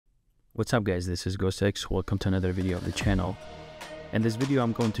What's up guys, this is Ghost. Welcome to another video of the channel. In this video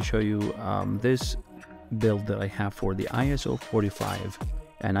I'm going to show you this build that I have for the ISO 45,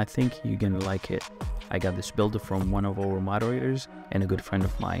 and I think you're gonna like it. I got this build from one of our moderators and a good friend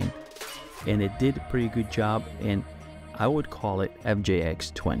of mine, and it did a pretty good job, and I would call it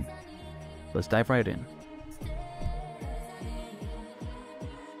FJX Twin. Let's dive right in.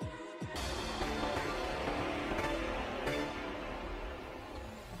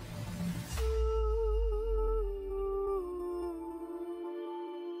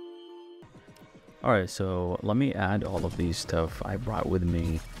 Alright, so let me add all of these stuff I brought with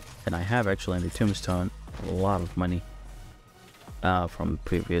me, and I have actually in the tombstone a lot of money from the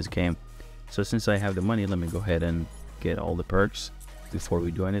previous game. So since I have the money, let me go ahead and get all the perks before we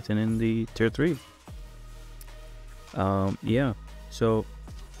do anything in the tier 3. Yeah, so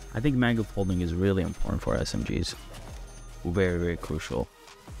I think mango folding is really important for SMGs. Very crucial.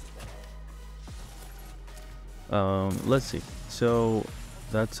 Let's see, so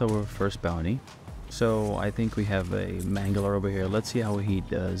that's our first bounty. So I think we have a mangler over here. Let's see how he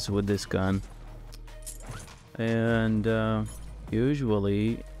does with this gun. And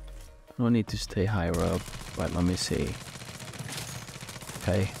usually I don't need to stay higher up, but let me see.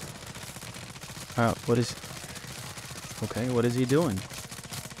 Okay. What is he doing?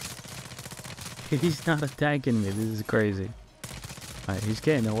 He's not attacking me. This is crazy. Alright, he's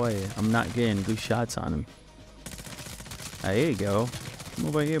getting away. I'm not getting good shots on him. There you go. Come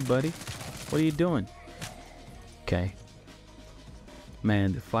over here, buddy. What are you doing? Okay.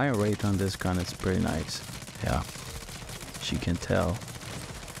 Man, the fire rate on this gun is pretty nice. Yeah. As you can tell.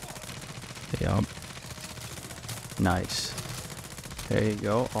 Yup. Nice. There you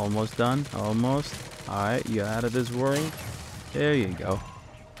go. Almost done. Almost. Alright, you're out of this world. There you go.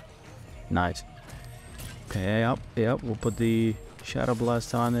 Nice. Okay, yep. We'll put the Shadow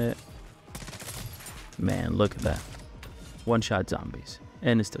Blast on it. Man, look at that. One-shot zombies.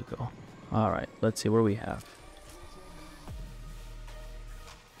 And it's still go. Alright, let's see where we have.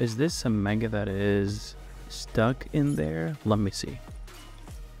 Is this a mega that is stuck in there? Let me see.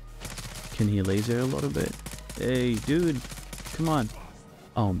 Can he laser a little bit? Hey, dude. Come on.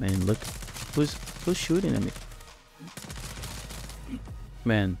 Oh, man, look. Who's shooting at me?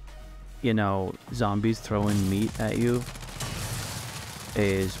 Man, you know, zombies throwing meat at you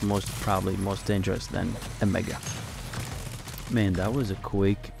is probably most dangerous than a mega. Man, that was a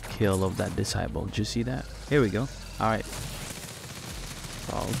quick kill of that disciple. Did you see that? Here we go. Alright.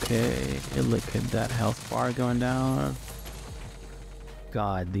 Okay. Look at that health bar going down.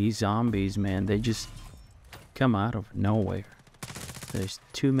 God, these zombies, man, they just come out of nowhere. There's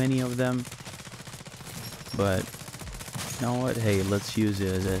too many of them. But, you know what? Hey, let's use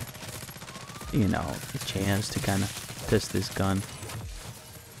it as a chance to kind of test this gun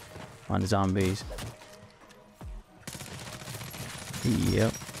on zombies.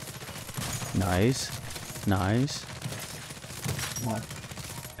 Yep. Nice.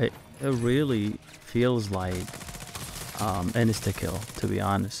 It really feels like insta-kill, to be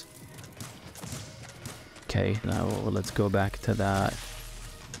honest. Okay, now let's go back to that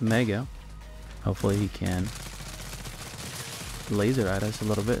mega. Hopefully he can laser at us a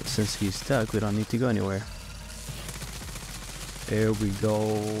little bit. Since he's stuck, we don't need to go anywhere. There we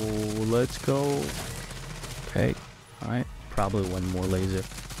go. Let's go. Okay. Alright. Probably one more laser.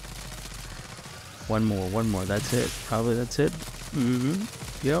 One more. That's it. Probably that's it.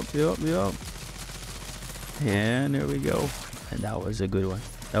 Yep. And there we go. And that was a good one.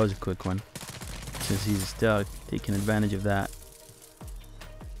 That was a quick one. Since he's stuck, taking advantage of that.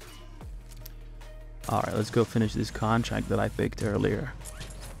 Alright, let's go finish this contract that I picked earlier.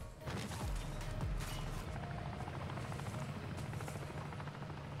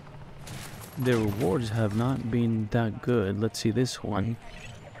 The rewards have not been that good. Let's see this one.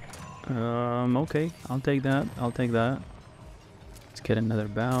 Okay, I'll take that. Let's get another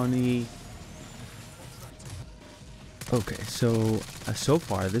bounty. Okay, so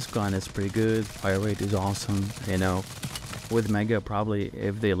far this gun is pretty good. Fire rate is awesome. You know, with mega, probably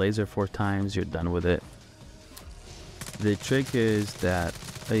if they laser 4 times, you're done with it. The trick is that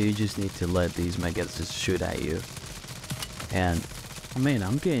you just need to let these megas just shoot at you. And oh man,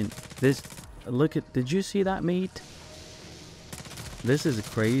 I'm getting this. Look at, did you see that meat? This is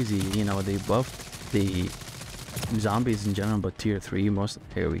crazy. You know, they buffed the zombies in general, but tier 3 most.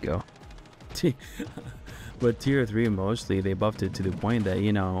 Here we go. But tier 3 mostly, they buffed it to the point that,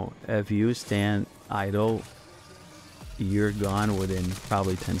 you know, if you stand idle, you're gone within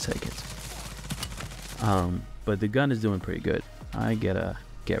probably 10 seconds. But the gun is doing pretty good. I gotta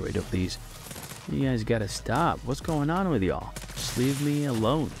get rid of these. You guys gotta stop. What's going on with y'all? Just leave me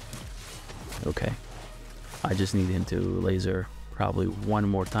alone. Okay. I just need him to laser probably one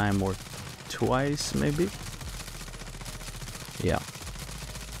more time or twice, maybe. Yeah.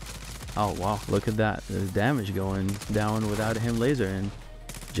 Oh, wow. Look at that. The damage going down without him laser and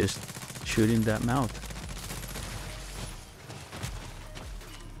just shooting that mouth.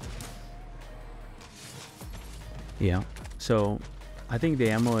 Yeah. So I think the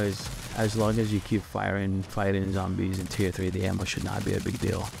ammo is, as long as you keep fighting zombies in tier 3, the ammo should not be a big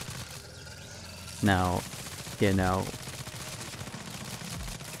deal. Now, you know,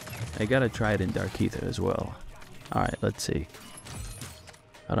 I gotta try it in Dark Ether as well. Alright, let's see.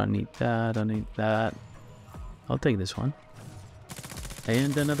 I don't need that, I don't need that. I'll take this one.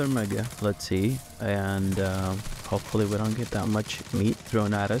 And another mega, let's see. And hopefully we don't get that much meat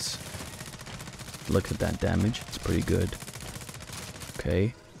thrown at us. Look at that damage, it's pretty good.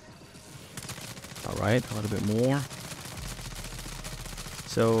 Okay. Alright, a little bit more.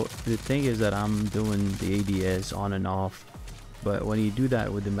 So the thing is that I'm doing the ADS on and off, but when you do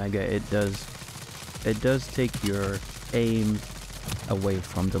that with the mega, it does take your aim away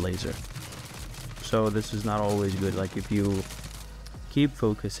from the laser. So this is not always good. Like if you keep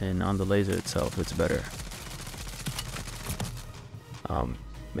focusing on the laser itself, it's better.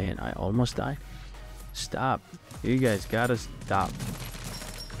 Man, I almost died. Stop. You guys gotta stop.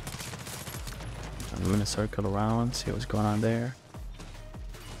 I'm gonna circle around, see what's going on there.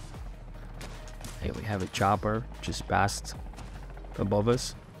 Hey, we have a chopper just passed above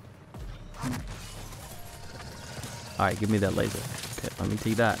us. Alright, give me that laser. Okay, let me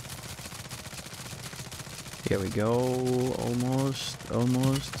take that. Here we go. Almost.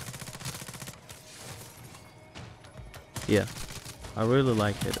 Yeah, I really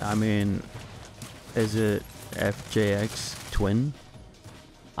like it. I mean, is it FJX twin?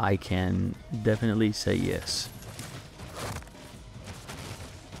 I can definitely say yes.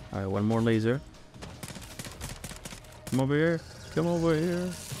 Alright, one more laser. Come over here. Come over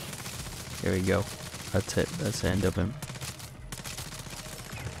here. Here we go. That's it. That's the end of him.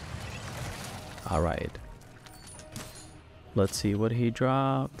 Alright. Let's see what he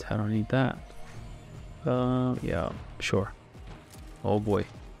dropped. I don't need that. Yeah, sure. Oh boy.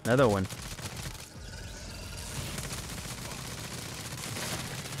 Another one.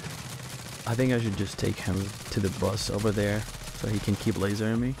 I think I should just take him to the bus over there so he can keep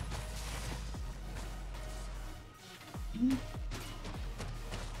lasering me.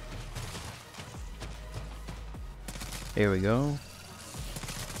 Here we go.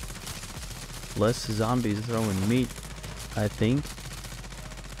 Less zombies throwing meat, I think.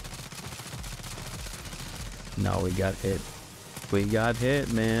 No, we got hit. We got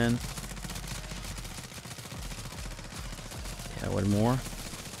hit, man. Yeah, one more.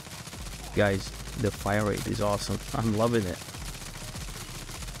 Guys, the fire rate is awesome. I'm loving it.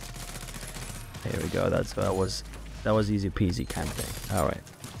 There we go. That was easy peasy kind of thing. All right.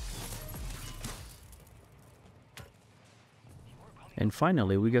 And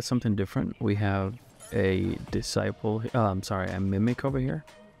finally, we got something different. We have a disciple. I'm sorry, a mimic over here.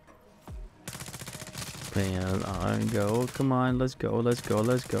 And on go. Come on, let's go. Let's go.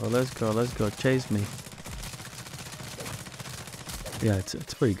 Let's go. Let's go. Let's go. Chase me. Yeah,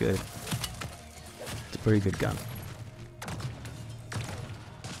 it's pretty good. It's a pretty good gun.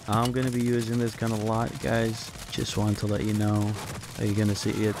 I'm gonna be using this gun a lot, guys. Just want to let you know that you're gonna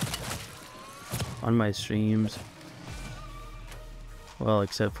see it on my streams. Well,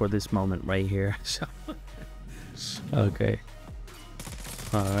 except for this moment right here. So, okay.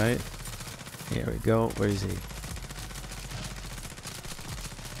 All right. Here we go. Where is he?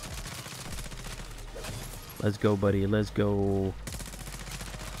 Let's go, buddy. Let's go.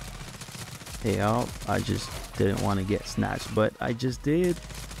 Yeah, I just didn't want to get snatched, but I just did.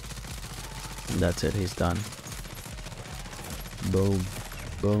 And that's it. He's done. Boom.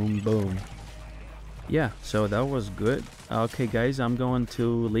 Boom, boom. Yeah, so that was good. Okay, guys, I'm going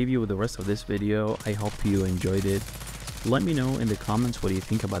to leave you with the rest of this video. I hope you enjoyed it. Let me know in the comments what do you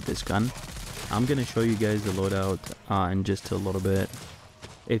think about this gun. I'm going to show you guys the loadout in just a little bit.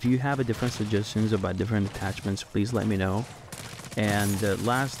 If you have a different suggestions about different attachments, please let me know. And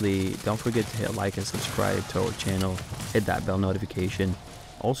lastly, don't forget to hit like and subscribe to our channel. Hit that bell notification.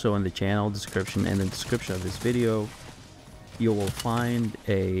 Also in the channel description and the description of this video, you will find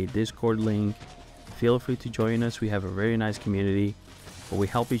a Discord link. Feel free to join us. We have a very nice community where we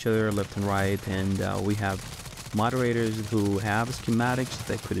help each other left and right, and we have moderators who have schematics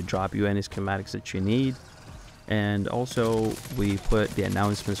that could drop you any schematics that you need. And also we put the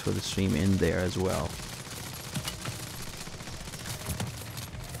announcements for the stream in there as well.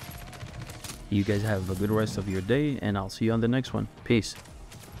 You guys have a good rest of your day, and I'll see you on the next one. Peace.